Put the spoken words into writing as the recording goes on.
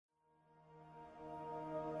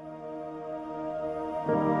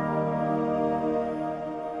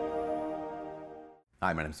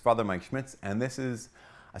Hi, my name is Father Mike Schmitz, and this is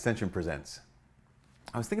Ascension Presents.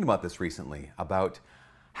 I was thinking about this recently, about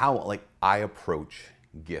how I approach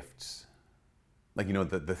gifts.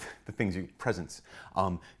 The things, presents,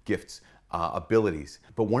 gifts, abilities.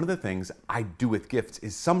 But one of the things I do with gifts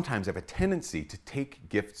is sometimes I have a tendency to take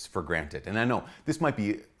gifts for granted. And I know this might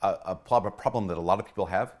be a problem that a lot of people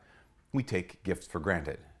have. We take gifts for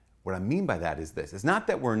granted. What I mean by that is this. It's not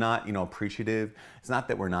that we're not, appreciative. It's not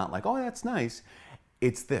that we're not like, oh, that's nice.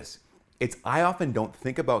 It's this. I often don't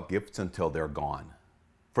think about gifts until they're gone.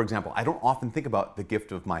 For example, I don't often think about the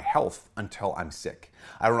gift of my health until I'm sick.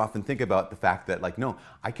 I don't often think about the fact that no,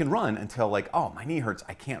 I can run until oh, my knee hurts,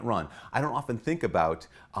 I can't run. I don't often think about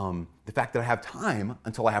the fact that I have time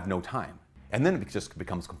until I have no time. And then it just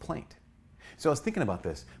becomes complaint. So I was thinking about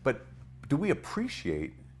this, but do we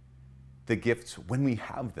appreciate the gifts when we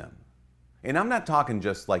have them? And I'm not talking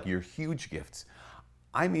just your huge gifts.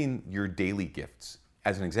 I mean your daily gifts.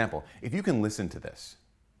 As an example, if you can listen to this,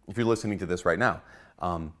 if you're listening to this right now,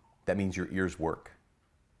 that means your ears work.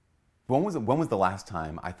 When was the last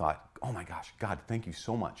time I thought, oh my gosh, God, thank you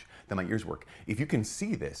so much that my ears work? If you can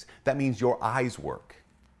see this, that means your eyes work.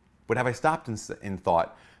 But have I stopped and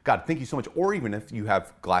thought, God, thank you so much? Or even if you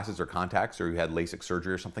have glasses or contacts or you had LASIK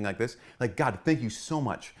surgery or something like this, God, thank you so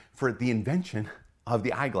much for the invention of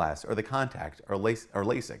the eyeglass or the contact or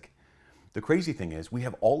LASIK. The crazy thing is we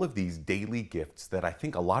have all of these daily gifts that I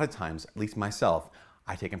think a lot of times, at least myself,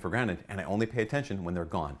 I take them for granted and I only pay attention when they're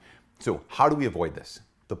gone. So how do we avoid this?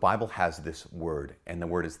 The Bible has this word, and the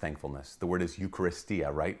word is thankfulness. The word is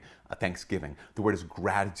Eucharistia, right? A thanksgiving. The word is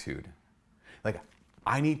gratitude.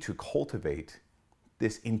 I need to cultivate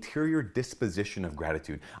this interior disposition of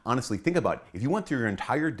gratitude. Honestly, think about it. If you went through your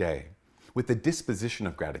entire day with the disposition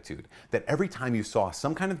of gratitude, that every time you saw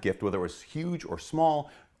some kind of gift, whether it was huge or small,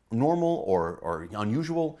 normal or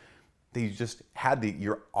unusual, that you just had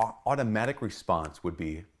your automatic response would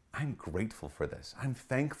be, I'm grateful for this. I'm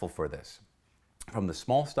thankful for this. From the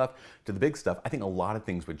small stuff to the big stuff, I think a lot of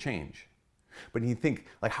things would change. But you think,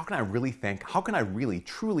 how can I really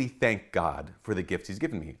truly thank God for the gifts He's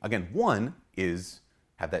given me? Again, one is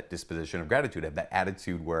have that disposition of gratitude, have that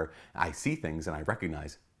attitude where I see things and I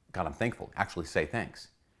recognize, God, I'm thankful. Actually say thanks.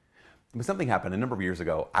 But something happened a number of years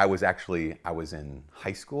ago. I was in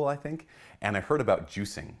high school, I think, and I heard about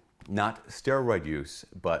juicing. Not steroid use,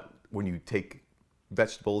 but when you take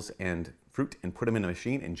vegetables and fruit and put them in a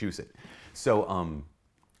machine and juice it. So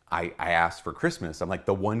I asked for Christmas. I'm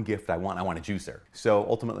the one gift I want a juicer. So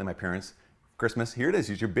ultimately my parents, Christmas, here it is.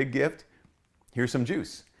 Here's your big gift. Here's some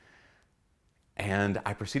juice. And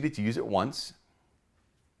I proceeded to use it once.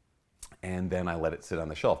 And then I let it sit on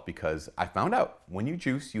the shelf because I found out when you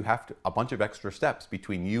juice, you have a bunch of extra steps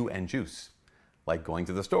between you and juice, like going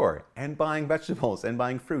to the store and buying vegetables and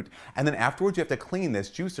buying fruit. And then afterwards, you have to clean this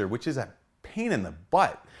juicer, which is a pain in the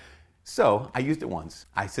butt. So I used it once.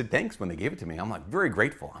 I said thanks when they gave it to me. I'm very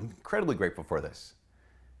grateful. I'm incredibly grateful for this.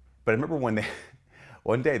 But I remember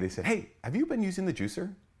one day they said, hey, have you been using the juicer?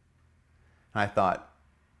 And I thought,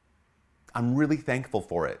 I'm really thankful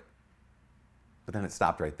for it. But then it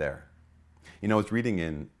stopped right there. I was reading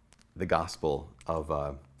in the Gospel of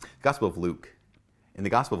Luke. In the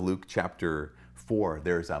Gospel of Luke, chapter 4,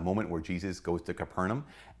 there's a moment where Jesus goes to Capernaum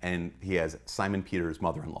and he has Simon Peter's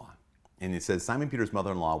mother-in-law. And it says Simon Peter's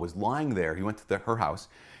mother-in-law was lying there. He went to her house.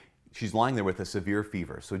 She's lying there with a severe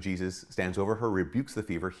fever. So Jesus stands over her, rebukes the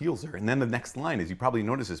fever, heals her. And then the next line is, you probably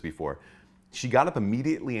noticed this before, she got up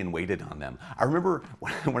immediately and waited on them. I remember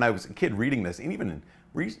when I was a kid reading this, and even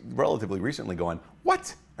relatively recently going,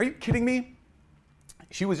 what? Are you kidding me?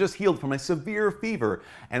 She was just healed from a severe fever.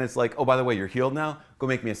 And it's oh, by the way, you're healed now? Go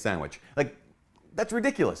make me a sandwich. That's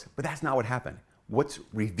ridiculous. But that's not what happened. What's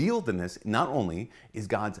revealed in this not only is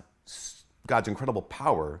God's incredible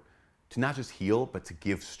power to not just heal, but to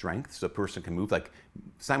give strength so a person can move.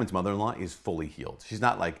 Simon's mother-in-law is fully healed. She's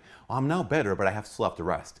not oh, I'm now better, but I still have to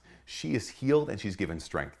rest. She is healed and she's given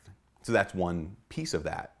strength. So that's one piece of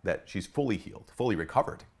that she's fully healed, fully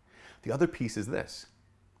recovered. The other piece is this.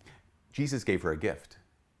 Jesus gave her a gift.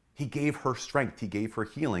 He gave her strength. He gave her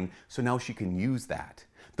healing. So now she can use that.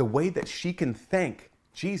 The way that she can thank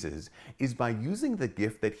Jesus is by using the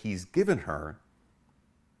gift that He's given her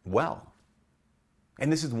well.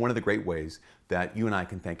 And this is one of the great ways that you and I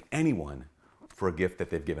can thank anyone for a gift that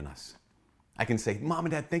they've given us. I can say, Mom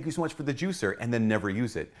and Dad, thank you so much for the juicer, and then never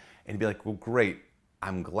use it. And be well, great.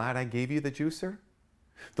 I'm glad I gave you the juicer.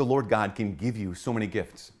 The Lord God can give you so many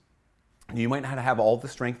gifts. You might not have all the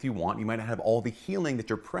strength you want. You might not have all the healing that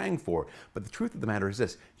you're praying for. But the truth of the matter is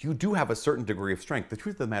this: you do have a certain degree of strength. The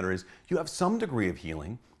truth of the matter is you have some degree of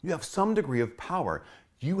healing. You have some degree of power.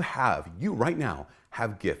 You right now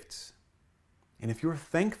have gifts. And if you're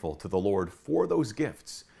thankful to the Lord for those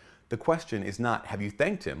gifts, the question is not, have you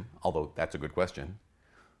thanked Him? Although that's a good question.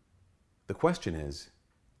 The question is,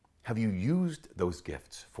 have you used those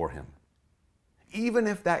gifts for Him? Even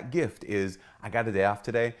if that gift is, I got a day off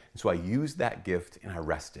today, and so I used that gift and I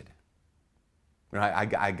rested. I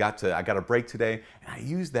got a break today, and I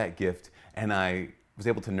used that gift, and I was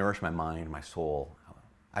able to nourish my mind, my soul.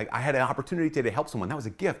 I had an opportunity today to help someone. That was a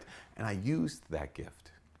gift, and I used that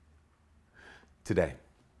gift. Today,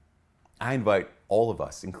 I invite all of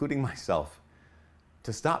us, including myself,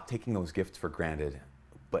 to stop taking those gifts for granted,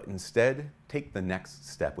 but instead take the next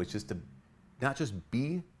step, which is to not just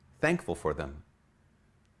be thankful for them,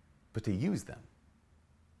 but to use them.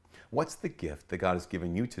 What's the gift that God has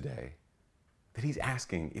given you today that He's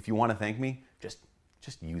asking, if you want to thank me, just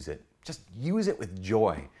use it. Just use it with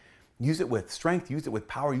joy. Use it with strength. Use it with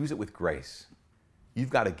power. Use it with grace. You've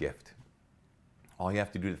got a gift. All you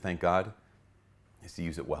have to do to thank God is to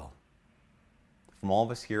use it well. From all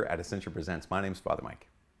of us here at Ascension Presents, my name is Father Mike.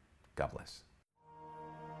 God bless.